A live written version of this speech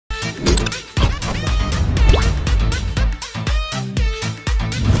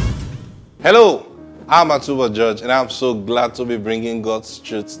Hello, I'm Atuba George, and I'm so glad to be bringing God's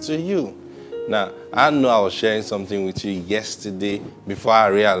truth to you. Now, I know I was sharing something with you yesterday before I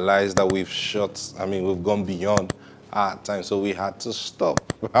realized that we've gone beyond our time, so we had to stop.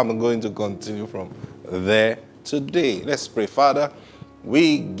 I'm going to continue from there today. Let's pray. Father,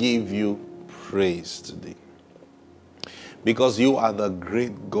 we give you praise today because you are the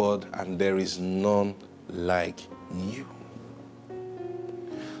great God and there is none like you.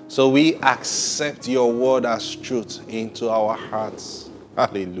 So we accept your word as truth into our hearts.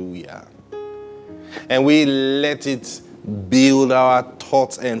 Hallelujah. And we let it build our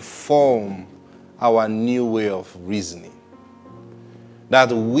thoughts and form our new way of reasoning. That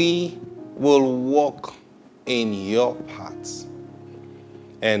we will walk in your paths.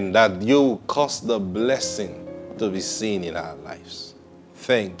 And that you will cause the blessing to be seen in our lives.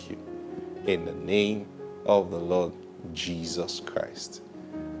 Thank you. In the name of the Lord Jesus Christ.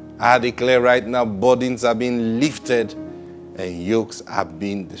 I declare right now, burdens are being lifted and yokes are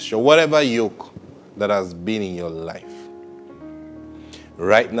being destroyed. Whatever yoke that has been in your life,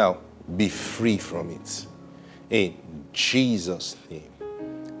 right now, be free from it. In Jesus' name,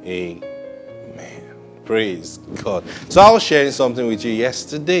 amen. Praise God. So I was sharing something with you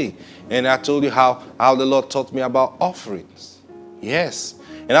yesterday, and I told you how the Lord taught me about offerings. Yes.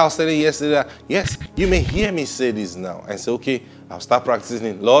 And I was telling you yesterday that, yes, you may hear me say this now. I say, okay, I'll start practicing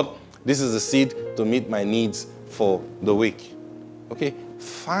it. Lord, this is the seed to meet my needs for the week. Okay,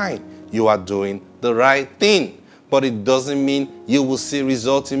 fine. You are doing the right thing. But it doesn't mean you will see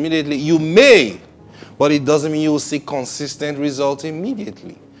results immediately. You may, but it doesn't mean you will see consistent results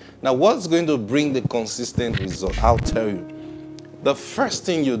immediately. Now, what's going to bring the consistent result? I'll tell you. The first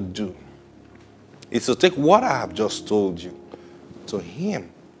thing you do is to take what I have just told you to Him.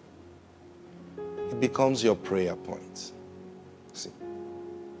 It becomes your prayer point. See?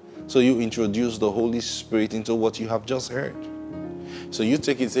 So you introduce the Holy Spirit into what you have just heard. So you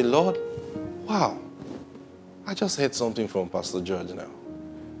take it and say, Lord, wow, I just heard something from Pastor George now.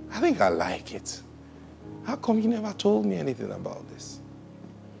 I think I like it. How come you never told me anything about this?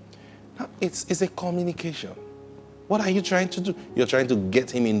 Now, it's a communication. What are you trying to do? You're trying to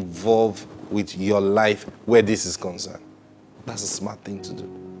get him involved with your life where this is concerned. That's a smart thing to do.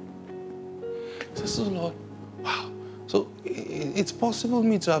 So, Lord, wow. So it's possible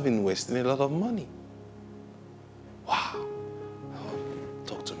me to have invested a lot of money. Wow. Lord,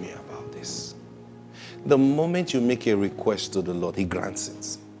 talk to me about this. The moment you make a request to the Lord, He grants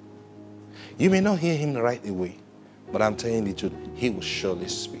it. You may not hear Him right away, but I'm telling you the truth, He will surely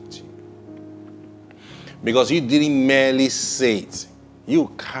speak to you. Because you didn't merely say it,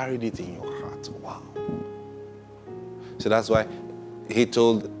 you carried it in your heart. Wow. So that's why He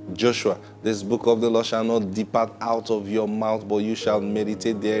told Joshua, this book of the law shall not depart out of your mouth, but you shall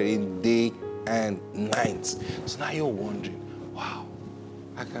meditate therein day and night. So now you're wondering, wow,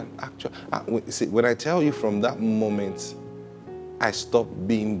 I can actually... See, when I tell you from that moment, I stopped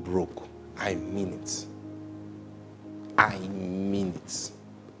being broke. I mean it. I mean it.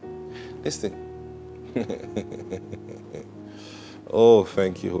 Listen. Oh,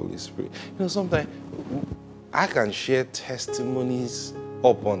 thank you, Holy Spirit. You know, sometimes I can share testimonies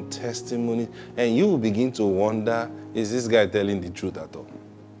upon testimonies, and you will begin to wonder, is this guy telling the truth at all?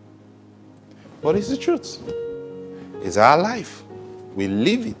 But it's the truth. It's our life. We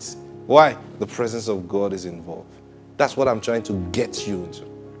live it. Why? The presence of God is involved. That's what I'm trying to get you into.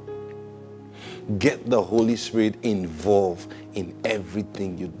 Get the Holy Spirit involved in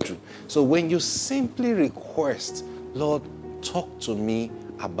everything you do. So when you simply request, Lord, talk to me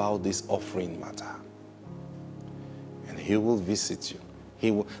about this offering matter, and He will visit you.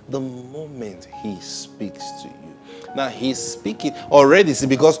 He will, the moment He speaks to you. Now He's speaking already, see,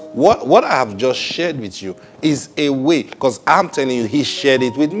 because what I have just shared with you is a way, because I'm telling you, He shared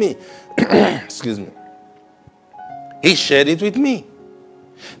it with me. Excuse me. He shared it with me.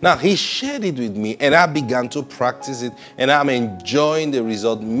 Now, He shared it with me, and I began to practice it, and I'm enjoying the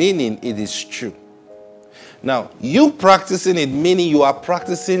result, meaning it is true. Now, you practicing it, meaning you are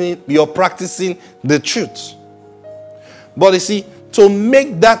practicing it, you're practicing the truth. But you see, to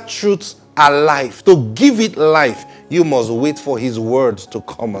make that truth alive, to give it life, you must wait for His words to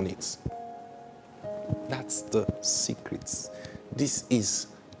come on it. That's the secret. This is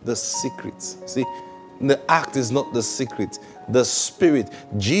the secret. See, the act is not the secret. The Spirit.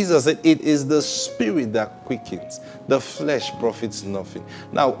 Jesus said it is the Spirit that quickens. The flesh profits nothing.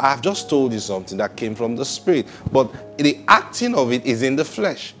 Now, I've just told you something that came from the Spirit, but the acting of it is in the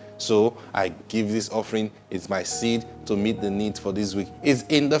flesh. So I give this offering. It's my seed to meet the needs for this week. It's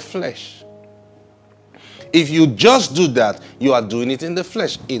in the flesh. If you just do that, you are doing it in the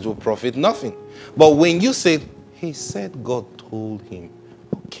flesh. It will profit nothing. But when you say, he said God told him,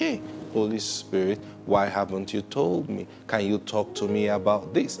 okay, Holy Spirit, why haven't you told me? Can you talk to me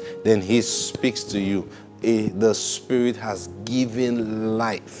about this? Then he speaks to you. The Spirit has given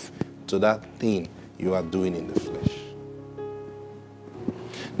life to that thing you are doing in the flesh.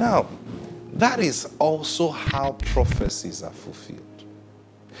 Now, that is also how prophecies are fulfilled.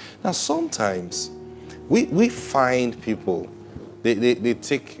 Now, sometimes we find people, they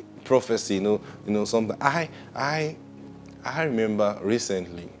take prophecy, you know something. I remember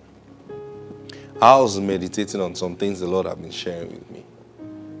recently, I was meditating on some things the Lord had been sharing with me.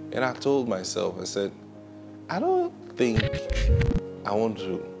 And I told myself, I said, I don't think I want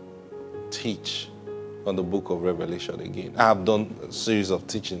to teach on the book of Revelation again. I have done a series of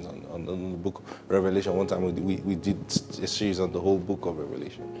teachings on the book of Revelation. One time we did a series on the whole book of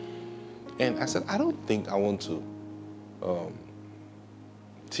Revelation. And I said, I don't think I want to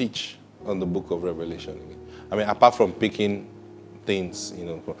teach on the book of Revelation again. I mean, apart from picking things,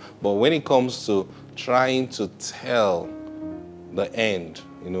 but when it comes to trying to tell the end,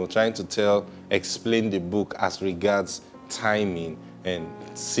 trying to explain the book as regards timing and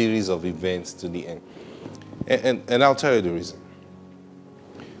series of events to the end. And I'll tell you the reason.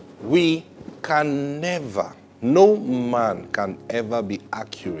 We can never, no man can ever be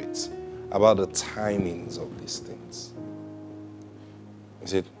accurate about the timings of these things. I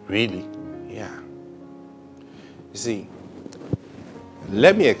said, really? Yeah. You see,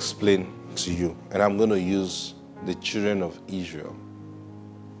 let me explain to you, and I'm going to use the children of Israel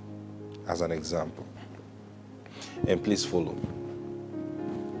as an example. And please follow me.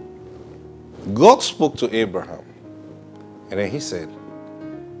 God spoke to Abraham, and then he said,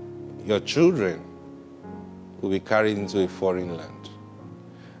 your children will be carried into a foreign land,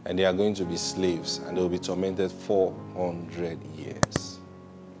 and they are going to be slaves, and they will be tormented 400 years.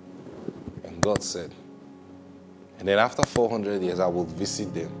 And God said, and then after 400 years, I will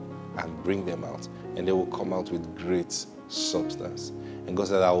visit them and bring them out, and they will come out with great substance. And God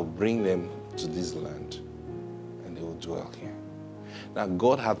said, I will bring them to this land, and they will dwell here. Now,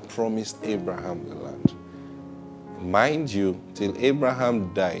 God had promised Abraham the land. Mind you, till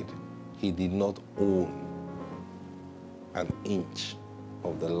Abraham died, he did not own an inch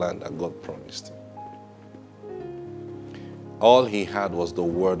of the land that God promised him. All he had was the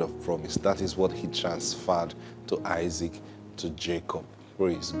word of promise. That is what he transferred to Isaac, to Jacob.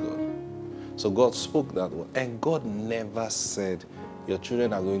 Praise God. So God spoke that word. And God never said, your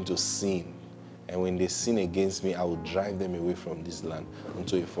children are going to sin. And when they sin against me, I will drive them away from this land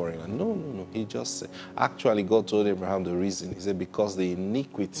into a foreign land. No. He just said, actually, God told Abraham the reason. He said, because the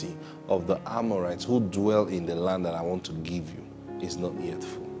iniquity of the Amorites who dwell in the land that I want to give you is not yet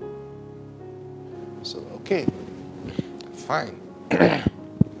full. So, okay, fine.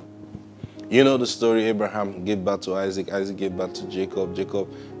 You know the story. Abraham gave birth to Isaac. Isaac gave birth to Jacob. Jacob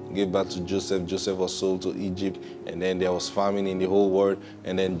gave birth to Joseph. Joseph was sold to Egypt. And then there was famine in the whole world.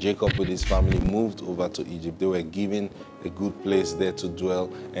 And then Jacob with his family moved over to Egypt. They were given a good place there to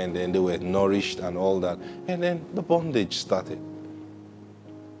dwell. And then they were nourished and all that. And then the bondage started.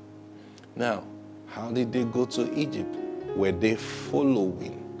 Now, how did they go to Egypt? Were they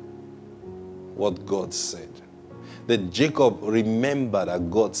following what God said? That Jacob remembered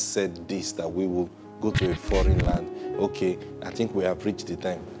that God said this, that we will go to a foreign land. Okay, I think we have reached the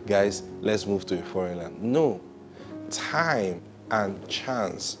time. Guys, let's move to a foreign land. No. Time and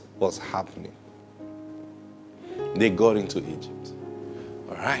chance was happening. They got into Egypt.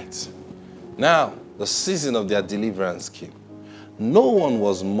 All right. Now, the season of their deliverance came. No one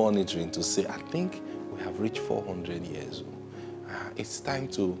was monitoring to say, I think we have reached 400 years. It's time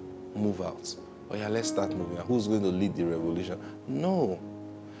to move out. Oh yeah, let's start moving. Who's going to lead the revolution? No.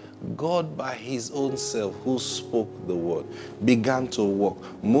 God by his own self, who spoke the word, began to work.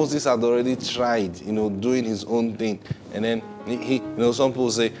 Moses had already tried, doing his own thing. And then he some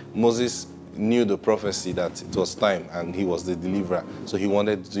people say Moses knew the prophecy that it was time and he was the deliverer. So he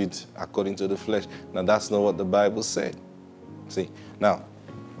wanted to do it according to the flesh. Now that's not what the Bible said. See, now,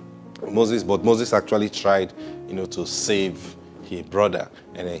 Moses actually tried, to save his brother,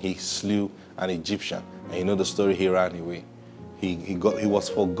 and then he slew an Egyptian. And you know the story, he ran away. He was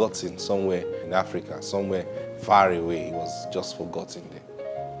forgotten somewhere in Africa, somewhere far away. He was just forgotten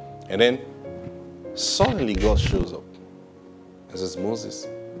there. And then suddenly God shows up and says, Moses,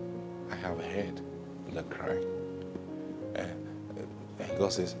 I have heard the cry. And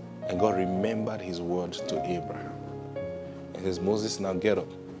God says, and God remembered his word to Abraham. He says, Moses, now get up.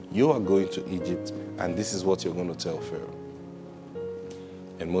 you are going to Egypt, and this is what you're going to tell Pharaoh.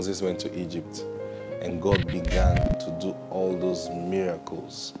 And Moses went to Egypt, and God began to do all those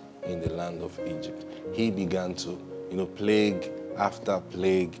miracles in the land of Egypt. He began to, plague after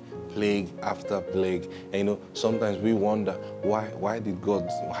plague, plague after plague. And sometimes we wonder, why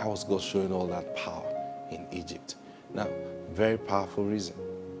was God showing all that power in Egypt? Now, very powerful reason.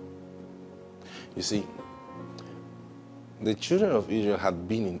 You see, the children of Israel had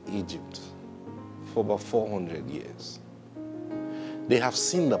been in Egypt for about 400 years. They have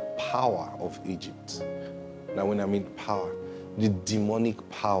seen the power of Egypt. Now, when I mean power, the demonic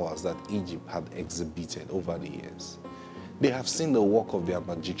powers that Egypt had exhibited over the years. They have seen the work of their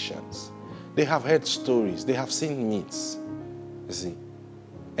magicians. They have heard stories. They have seen myths. You see?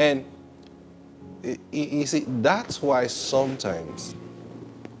 And you see, that's why sometimes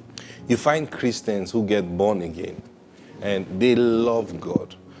you find Christians who get born again and they love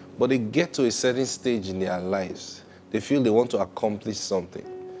God, but they get to a certain stage in their lives. They feel they want to accomplish something.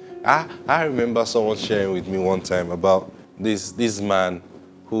 I remember someone sharing with me one time about this man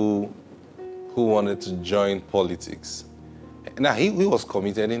who wanted to join politics. Now, he was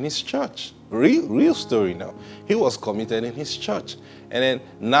committed in his church. Real story now. He was committed in his church. And then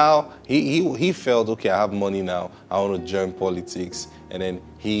now he felt, okay, I have money now. I want to join politics. And then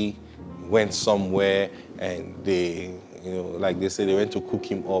he went somewhere and they, like they say, they went to cook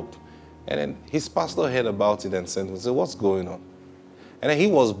him up. And then his pastor heard about it and sent him and said, what's going on? And then he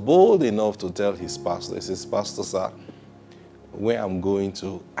was bold enough to tell his pastor, he says, Pastor, sir, where I'm going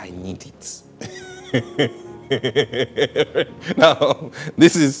to, I need it. Now,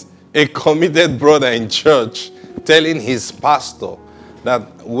 this is a committed brother in church telling his pastor that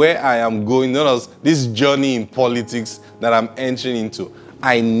where I am going, notice this journey in politics that I'm entering into,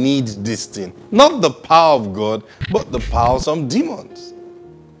 I need this thing. Not the power of God, but the power of some demons.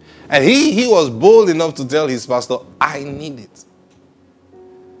 And he was bold enough to tell his pastor, I need it.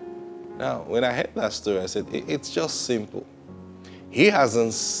 Now, when I heard that story, I said, it's just simple. He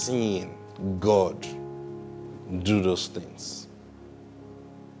hasn't seen God do those things.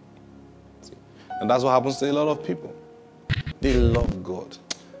 And that's what happens to a lot of people. They love God,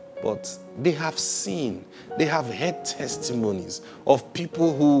 but they have seen, they have heard testimonies of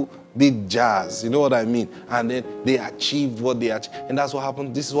people who did jazz, you know what I mean? And then they achieved what they achieved. And that's what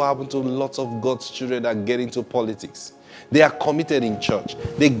happened. This is what happened to lots of God's children that get into politics. They are committed in church.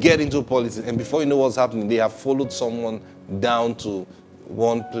 They get into politics. And before you know what's happening, they have followed someone down to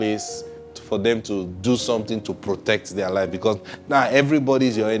one place for them to do something to protect their life, because now everybody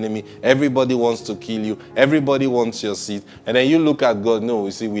is your enemy. Everybody wants to kill you. Everybody wants your seat. And then you look at God. No,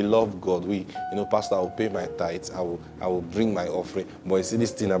 you see, we love God. Pastor, I will pay my tithes. I will bring my offering. But you see,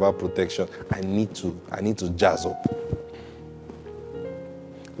 this thing about protection, I need to jazz up.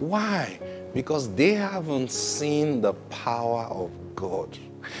 Why? Because they haven't seen the power of God.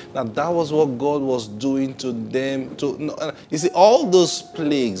 Now, that was what God was doing to them. You see, all those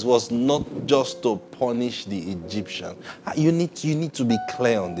plagues was not just to punish the Egyptians. You need to be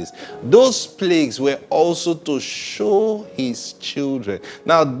clear on this. Those plagues were also to show his children.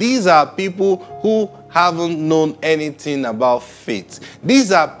 Now, these are people who haven't known anything about faith.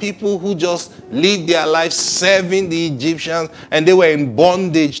 These are people who just lived their life serving the Egyptians, and they were in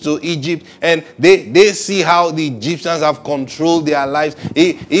bondage to Egypt, and they see how the Egyptians have controlled their lives.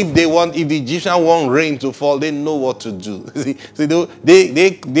 If the Egyptians want rain to fall, they know what to do. See,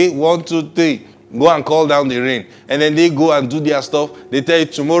 they want to go and call down the rain, and then they go and do their stuff. They tell you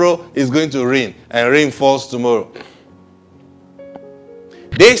tomorrow is going to rain, and rain falls tomorrow.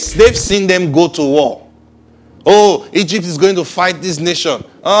 They've seen them go to war. Oh, Egypt is going to fight this nation.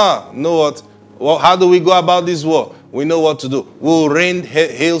 Know what? Well, how do we go about this war? We know what to do. We'll rain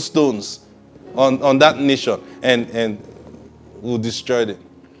hailstones on that nation and we'll destroy them.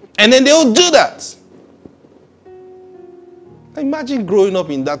 And then they'll do that. Imagine growing up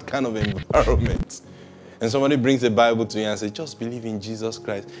in that kind of environment. And somebody brings the Bible to you and says, just believe in Jesus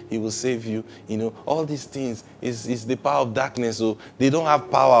Christ. He will save you. All these things is the power of darkness. So they don't have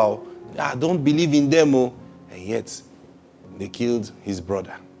power. Don't believe in them. And yet, they killed his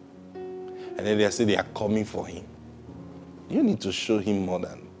brother. And then they say they are coming for him. You need to show him more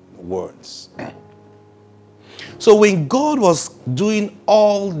than words. So when God was doing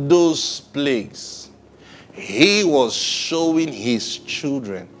all those plagues, he was showing his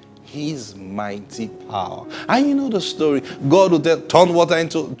children his mighty power. And you know the story. God would turn water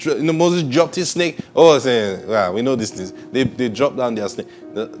into, Moses dropped his snake. We know these things. They dropped down their snake.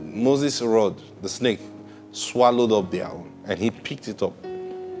 Moses' rod, the snake, swallowed up their own. And he picked it up.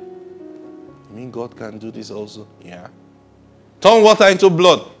 You mean God can do this also? Yeah. Turn water into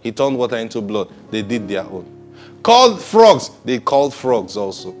blood. He turned water into blood. They did their own. Called frogs. They called frogs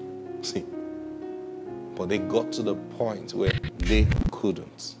also. See. But they got to the point where they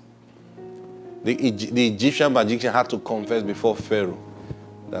couldn't. The Egyptian magician had to confess before Pharaoh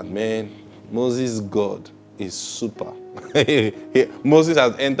that, man, Moses' God is super. Moses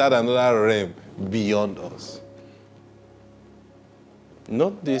has entered another realm beyond us.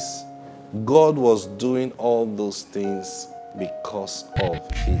 Note this. God was doing all those things because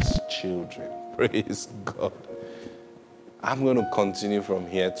of his children. Praise God. I'm going to continue from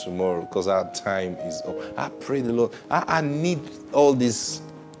here tomorrow because our time is up. I pray the Lord. I need all this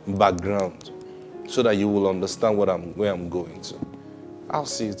background so that you will understand where I'm going to. I'll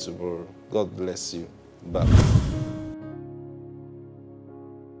see you tomorrow. God bless you. Bye.